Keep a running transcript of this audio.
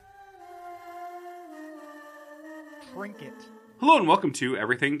trinket. Hello and welcome to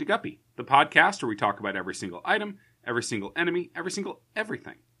Everything to Guppy, the podcast where we talk about every single item, every single enemy, every single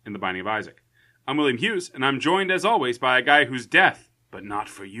everything in the Binding of Isaac. I'm William Hughes, and I'm joined as always by a guy who's deaf, but not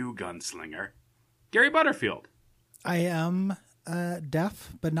for you, gunslinger, Gary Butterfield. I am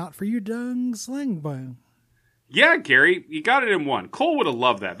deaf, but not for you, gunslinger. Yeah, Gary, you got it in one. Cole would have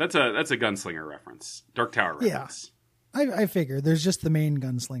loved that. That's a gunslinger reference. Dark Tower reference. I figured there's just the main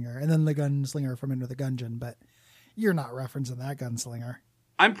gunslinger and then the gunslinger from Enter the Gungeon, but you're not referencing that gunslinger.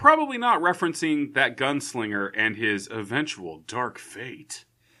 I'm probably not referencing that gunslinger and his eventual dark fate.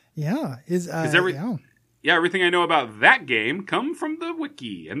 Yeah. Everything I know about that game come from the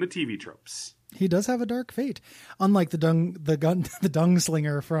wiki and the TV tropes. He does have a dark fate. Unlike the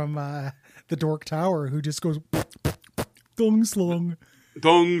Dungslinger from the Dork Tower, who just goes Dungslung.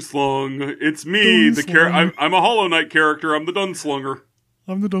 Dungslung. It's me. I'm a Hollow Knight character. I'm the Dunslunger.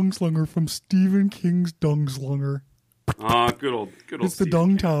 I'm the Dungslunger from Stephen King's Dungslunger. Good old. It's the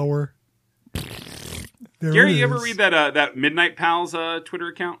Dung Tower. Gary, you ever read that Midnight Pals Twitter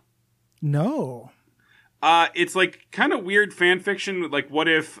account? No. It's like kind of weird fan fiction. Like, what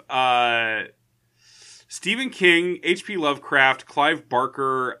if Stephen King, H.P. Lovecraft, Clive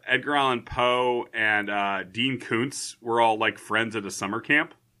Barker, Edgar Allan Poe, and Dean Koontz were all like friends at a summer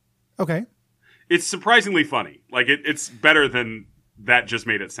camp? Okay. It's surprisingly funny. Like, it's better than that just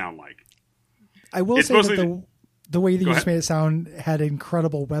made it sound like. I will say that the way that you just made it sound had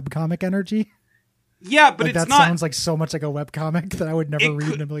incredible webcomic energy. Yeah, but that sounds like so much like a webcomic that I would never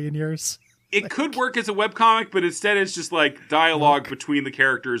read in a million years. It could work as a webcomic, but instead it's just like dialogue between the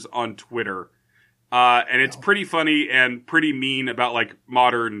characters on Twitter. And it's pretty funny and pretty mean about like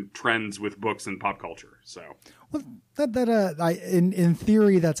modern trends with books and pop culture. So, well, in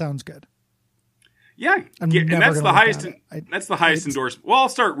theory, that sounds good. Yeah, and that's the highest. That's the highest endorsement. Well, I'll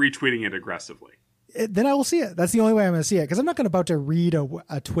start retweeting it aggressively. Then I will see it. That's the only way I'm going to see it, because I'm not going to about to read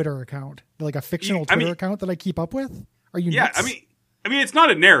a Twitter account, like a fictional Twitter account that I keep up with. Are you? Yeah, nuts? I mean, it's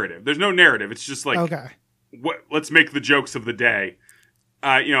not a narrative. There's no narrative. It's just like, okay, let's make the jokes of the day.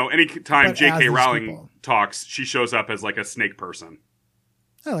 Anytime J.K. Rowling talks, she shows up as like a snake person.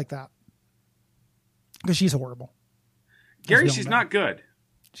 I like that. Because she's horrible. Gary, she's not good.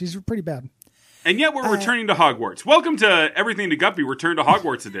 She's pretty bad. And yet we're returning to Hogwarts. Welcome to Everything to Guppy, Return to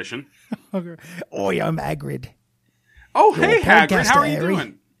Hogwarts edition. Oi, I'm Hagrid. Oh, hey, Hagrid. How are you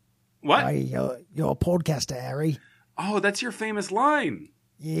doing? What? You're a podcaster, Harry. Oh, that's your famous line.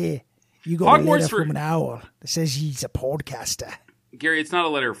 Yeah. You got a letter from an owl that says he's a podcaster. Gary, it's not a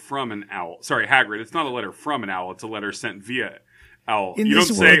letter from an owl. Sorry, Hagrid, it's not a letter from an owl. It's a letter sent via owl. You don't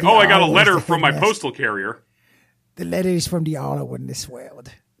say, I got a letter from my postal carrier. The letter is from the owl in this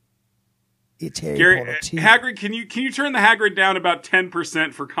world. It's Harry Potter too. Hagrid, can you turn the Hagrid down about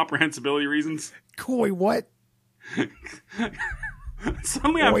 10% for comprehensibility reasons? Coy, what?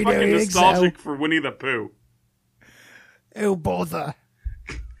 Suddenly I'm fucking nostalgic for Winnie the Pooh. Oh, bother.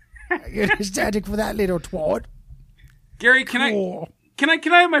 You're nostalgic for that little twat. Gary, can I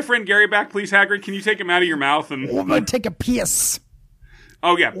have my friend Gary back, please, Hagrid? Can you take him out of your mouth? And I'm going to take a piss.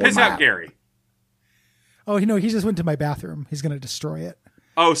 Oh, yeah. Piss out Gary. Oh, he just went to my bathroom. He's going to destroy it.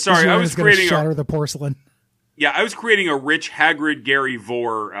 Oh, sorry. I was creating shatter the porcelain. Yeah, I was creating a rich Hagrid Gary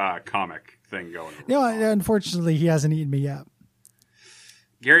Vore comic thing going on. No, unfortunately, he hasn't eaten me yet.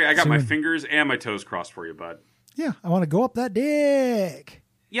 Gary, I got my fingers and my toes crossed for you, bud. Yeah, I want to go up that dick.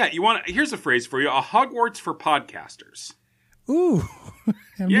 Yeah, here's a phrase for you: a Hogwarts for podcasters. Ooh,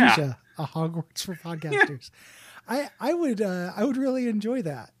 amnesia! Yeah. A Hogwarts for podcasters. Yeah. I would really enjoy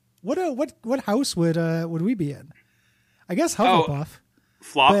that. What house would we be in? I guess Hufflepuff.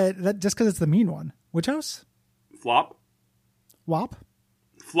 Flop. But that just because it's the mean one. Which house? Flop. Wop.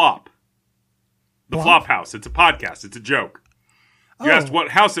 Flop. The Flop House. It's a podcast. It's a joke. You asked what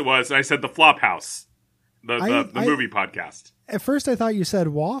house it was, and I said the Flop House. The movie podcast. At first, I thought you said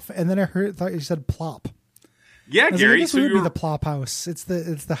Waff, and then I thought you said Plop. Yeah, Gary. I guess it would be the Plop House. It's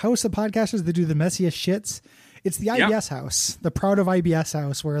the house of podcasters that do the messiest shits. It's the IBS house, the proud of IBS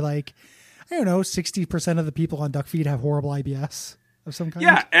house, where 60% of the people on Duckfeed have horrible IBS of some kind.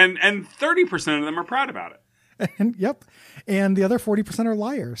 Yeah, and 30% of them are proud about it. And yep, and the other 40% are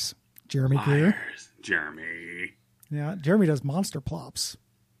liars. Jeremy Greer. Jeremy. Yeah, Jeremy does monster plops.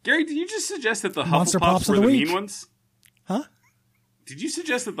 Gary, did you just suggest that the Monster Hufflepuffs were the mean ones? Huh? Did you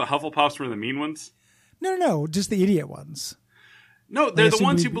suggest that the Hufflepuffs were the mean ones? No, just the idiot ones. No, they're the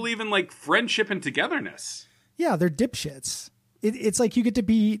ones who believe in friendship and togetherness. Yeah, they're dipshits. It's like you get to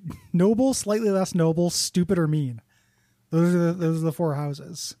be noble, slightly less noble, stupid, or mean. Those are the four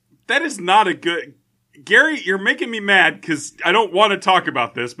houses. That is not a good... Gary, you're making me mad because I don't want to talk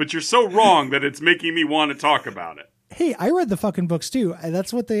about this, but you're so wrong that it's making me want to talk about it. Hey, I read the fucking books too.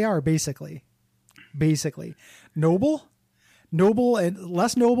 That's what they are, basically. Noble and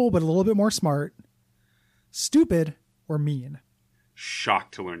less noble, but a little bit more smart. Stupid or mean.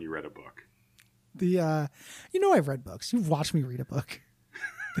 Shocked to learn you read a book. I've read books. You've watched me read a book.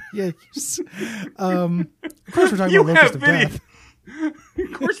 Yeah. Of course we're talking about Locust of Death.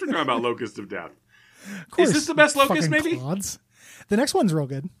 Of course we're talking about Locust of Death. Of course, is this the best Locust, maybe? Clods. The next one's real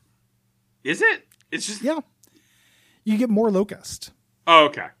good. Is it? It's just... Yeah. You get more Locust. Oh,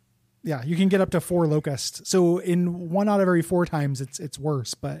 okay. Yeah, you can get up to 4 Locust. So in 1 out of every 4 times, it's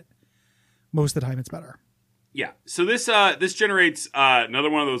worse, but most of the time it's better. Yeah. So this generates another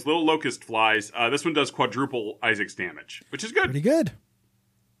one of those little Locust flies. This one does quadruple Isaac's damage, which is good. Pretty good.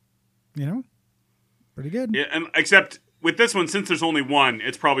 Pretty good. Yeah, and except with this one, since there's only one,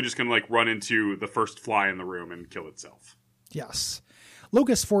 it's probably just going to run into the first fly in the room and kill itself. Yes.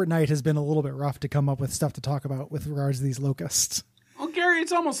 Locust Fortnite has been a little bit rough to come up with stuff to talk about with regards to these locusts. Well, Gary,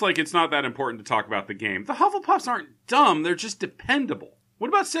 it's almost like it's not that important to talk about the game. The Hufflepuffs aren't dumb. They're just dependable. What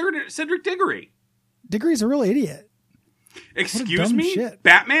about Cedric Diggory? Diggory's a real idiot. Excuse me? Shit.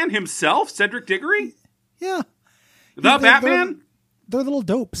 Batman himself? Cedric Diggory? Yeah. Batman? They're little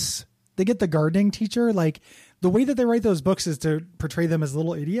dopes. They get the gardening teacher. The way that they write those books is to portray them as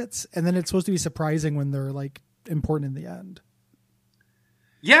little idiots, and then it's supposed to be surprising when they're important in the end.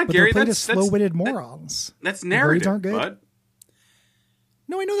 Yeah, but Gary, that's slow-witted morons. That's narrative, aren't good. bud.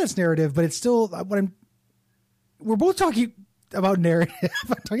 No, I know that's narrative, but it's still we're both talking about narrative.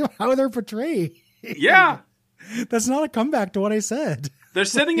 I'm talking about how they're portrayed. Yeah. That's not a comeback to what I said. They're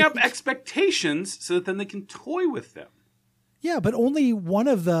setting up expectations so that then they can toy with them. Yeah, but only one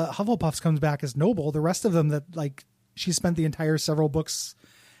of the Hufflepuffs comes back as noble. The rest of them that she spent the entire several books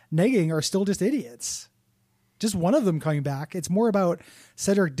negging are still just idiots. Just one of them coming back. It's more about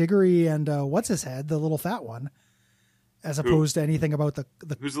Cedric Diggory and what's his head, the little fat one, as opposed to anything about the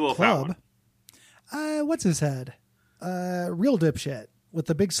Who's the little club. Fat one? What's his head? Real dipshit with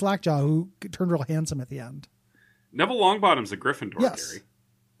the big slack jaw who turned real handsome at the end. Neville Longbottom's a Gryffindor, yes. Gary.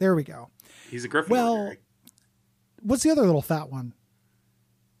 There we go. He's a Gryffindor, Gary. What's the other little fat one?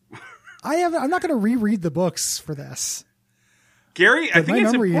 I'm not going to reread the books for this. Gary, I think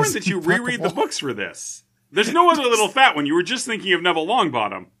it's important that you reread the books for this. There's no other little fat one. You were just thinking of Neville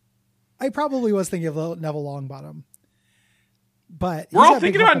Longbottom. I probably was thinking of Neville Longbottom. But we're all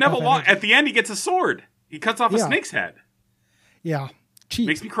thinking about Neville Long. At the end, he gets a sword. He cuts off a snake's head. Yeah. Cheap.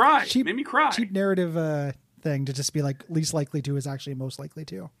 Makes me cry. Made me cry. Cheap narrative thing to just be least likely to is actually most likely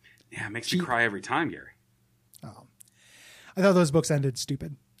to. Yeah, it makes me cry every time, Gary. Oh. I thought those books ended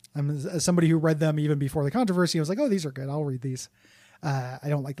stupid. As somebody who read them even before the controversy, I was like, oh, these are good. I'll read these. I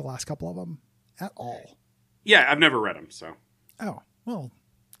don't like the last couple of them at all. Yeah, I've never read them, so. Oh, well.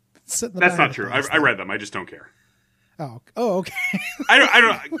 That's not true. I read them. I just don't care. Oh, okay. I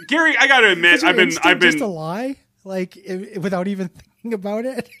don't. Gary, I got to admit, I've been just a lie, without even thinking about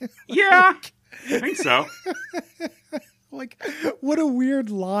it. Yeah, I think so. What a weird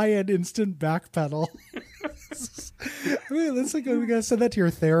lie and instant backpedal. I mean, that's we gotta send that to your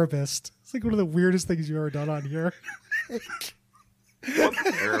therapist. It's one of the weirdest things you've ever done on here. What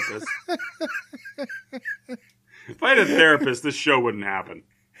therapist? If I had a therapist, this show wouldn't happen.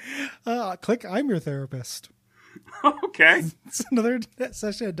 Click, I'm your therapist. Okay. It's another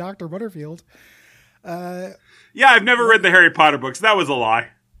session at Dr. Butterfield. Yeah, I've never read the Harry Potter books. That was a lie.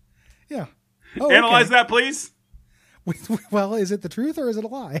 Yeah. Analyze that, please. Well, is it the truth or is it a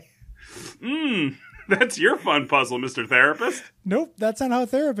lie? That's your fun puzzle, Mr. Therapist. Nope, that's not how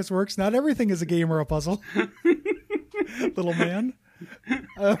therapist works. Not everything is a game or a puzzle. Little man.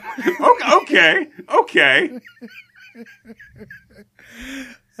 Okay.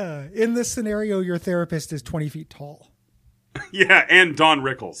 In this scenario, your therapist is 20 feet tall. Yeah, and Don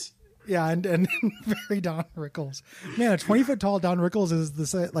Rickles. Yeah, and very Don Rickles. Man, a 20-foot tall Don Rickles is the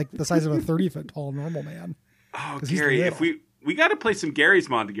size of a 30-foot tall normal man. Oh, Gary, if we got to play some Gary's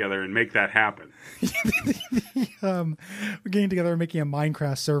Mod together and make that happen. We're getting together and making a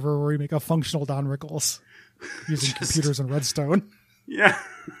Minecraft server where we make a functional Don Rickles using computers and redstone. Yeah.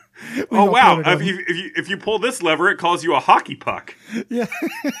 Oh, wow. If you pull this lever, it calls you a hockey puck. Yeah.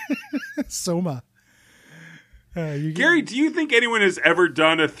 Soma. Gary, do you think anyone has ever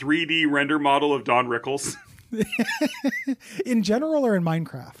done a 3D render model of Don Rickles? In general or in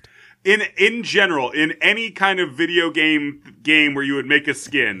Minecraft? In general, in any kind of video game where you would make a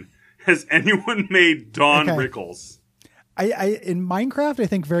skin, has anyone made Don Rickles? I in Minecraft, I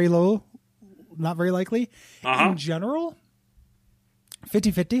think very low, not very likely. In general,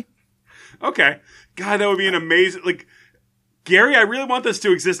 50-50. Okay. God, that would be an amazing... Gary, I really want this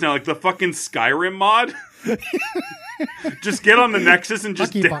to exist now, like the fucking Skyrim mod. Just get on the Nexus and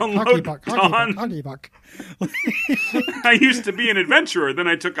just download Dawn. Hockey puck. I used to be an adventurer, then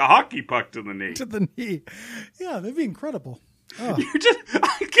I took a hockey puck to the knee. To the knee. Yeah, that'd be incredible. Oh.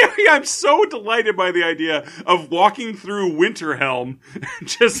 Gary, I'm so delighted by the idea of walking through Winterhelm,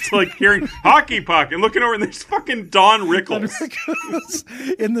 just like hearing hockey puck and looking over, and there's fucking Don Rickles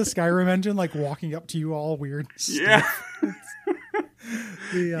in the Skyrim engine, like walking up to you all weird. Yeah.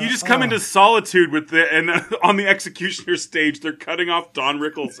 You just come into Solitude with and on the Executioner stage, they're cutting off Don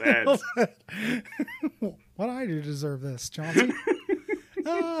Rickles' head. What do I do to deserve this, Johnson?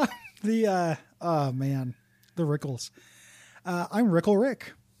 Oh man, the Rickles. I'm Rickle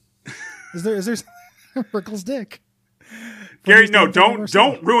Rick. Is there Rickles Dick? Gary, no,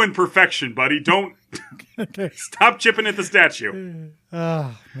 don't ruin perfection, buddy. Don't okay. Stop chipping at the statue.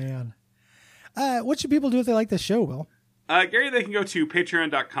 Oh man. What should people do if they like this show, Will? Gary, they can go to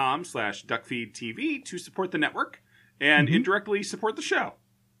patreon.com/duckfeedtv to support the network and indirectly support the show.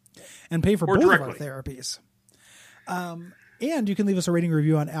 And pay for both of our therapies. And you can leave us a rating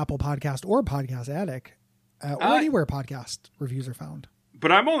review on Apple Podcast or Podcast Addict, or anywhere podcast reviews are found.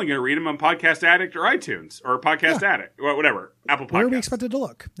 But I'm only going to read them on Podcast Addict or iTunes or Podcast Addict, or whatever, Apple Podcasts. Where are we expected to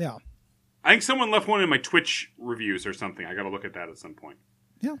look? Yeah. I think someone left one in my Twitch reviews or something. I got to look at that at some point.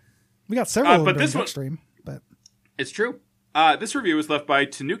 Yeah. We got several but this one stream, but it's true. This review was left by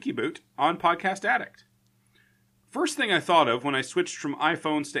Tanuki Boot on Podcast Addict. First thing I thought of when I switched from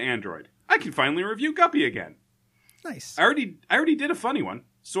iPhones to Android, I can finally review Guppy again. Nice. I already did a funny one,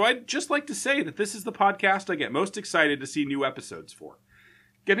 so I'd just like to say that this is the podcast I get most excited to see new episodes for.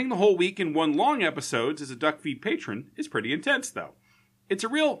 Getting the whole week in one long episodes as a Duckfeed patron is pretty intense, though. It's a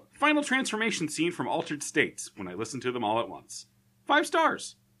real final transformation scene from Altered States when I listen to them all at once. 5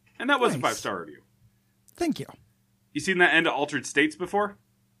 stars. And that was a 5-star review. Thank you. You seen that end of Altered States before?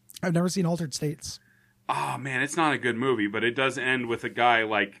 I've never seen Altered States. Oh, man, it's not a good movie, but it does end with a guy,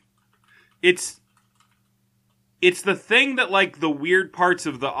 like... It's the thing that, like, the weird parts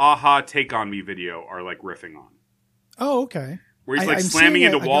of the Aha Take On Me video are, like, riffing on. Oh, okay. Where he's, like, slamming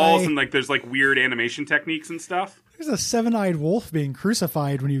into walls and, like, there's, like, weird animation techniques and stuff. There's a 7-eyed wolf being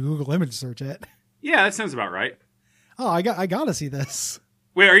crucified when you Google image search it. Yeah, that sounds about right. Oh, I gotta see this.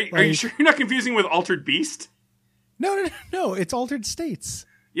 Wait, are you sure you're not confusing with Altered Beast? No, it's Altered States.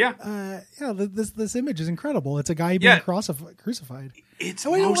 Yeah. This image is incredible. It's a guy being crucified. It's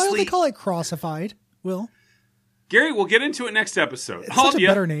why don't they call it Crossified, Will? Gary, we'll get into it next episode. It's such a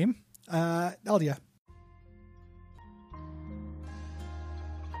better name. Aldia.